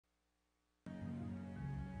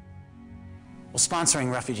Well,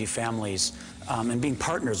 sponsoring refugee families and being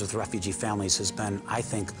partners with refugee families has been, I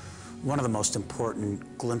think, one of the most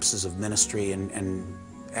important glimpses of ministry and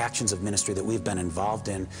actions of ministry that we've been involved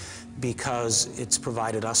in, because it's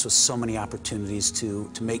provided us with so many opportunities to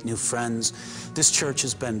make new friends. This church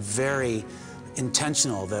has been very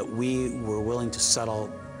intentional that we were willing to settle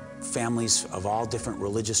families of all different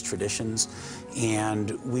religious traditions,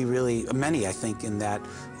 and we really, many I think in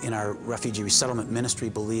our refugee resettlement ministry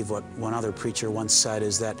believe what one other preacher once said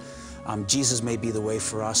is that Jesus may be the way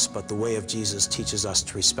for us, but the way of Jesus teaches us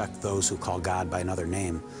to respect those who call God by another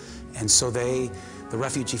name. And so the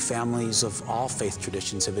refugee families of all faith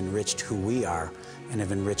traditions have enriched who we are and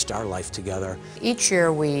have enriched our life together. Each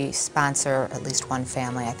year we sponsor at least one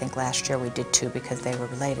family. I think last year we did two because they were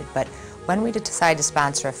related. But when we decide to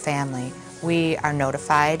sponsor a family, we are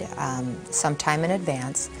notified sometime in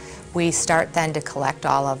advance. We start then to collect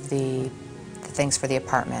all of the things for the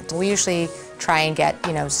apartment. We usually try and get,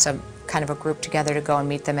 some kind of a group together to go and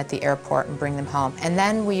meet them at the airport and bring them home. And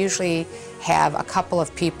then we usually have a couple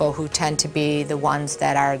of people who tend to be the ones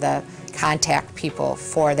that are the contact people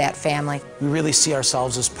for that family. We really see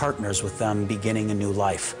ourselves as partners with them beginning a new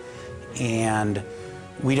life. And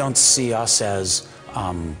we don't see us as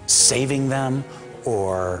saving them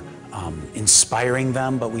or inspiring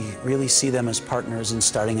them, but we really see them as partners in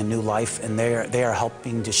starting a new life, and they are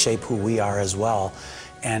helping to shape who we are as well,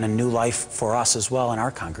 and a new life for us as well in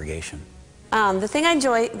our congregation. The thing I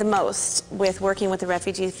enjoy the most with working with the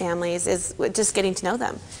refugee families is just getting to know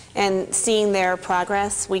them and seeing their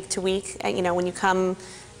progress week to week. When you come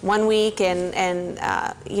one week and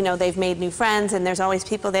they've made new friends and there's always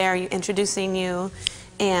people there introducing you,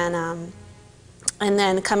 and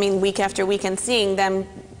then coming week after week and seeing them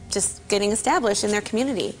just getting established in their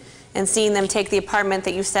community and seeing them take the apartment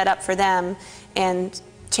that you set up for them and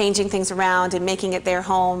changing things around and making it their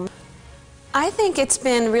home. I think it's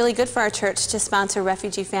been really good for our church to sponsor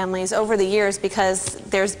refugee families over the years, because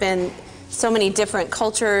there's been so many different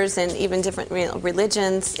cultures and even different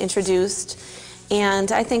religions introduced.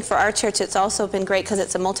 And I think for our church it's also been great because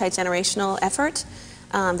it's a multi-generational effort.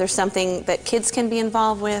 There's something that kids can be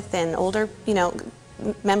involved with, and older,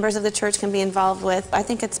 members of the church can be involved with. I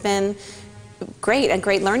think it's been a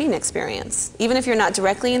great learning experience. Even if you're not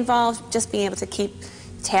directly involved, just being able to keep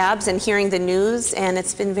tabs and hearing the news, and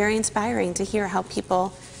it's been very inspiring to hear how people,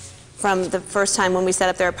 from the first time when we set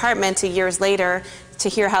up their apartment to years later, to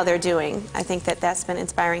hear how they're doing. I think that that's been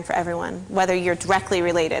inspiring for everyone, whether you're directly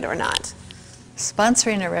related or not.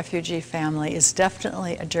 Sponsoring a refugee family is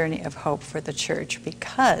definitely a journey of hope for the church,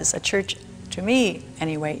 because a church, to me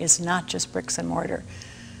anyway, is not just bricks and mortar.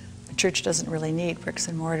 A church doesn't really need bricks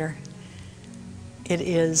and mortar. It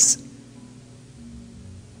is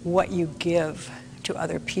what you give to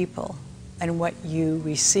other people and what you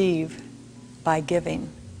receive by giving.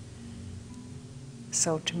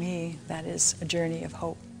 So to me, that is a journey of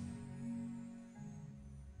hope.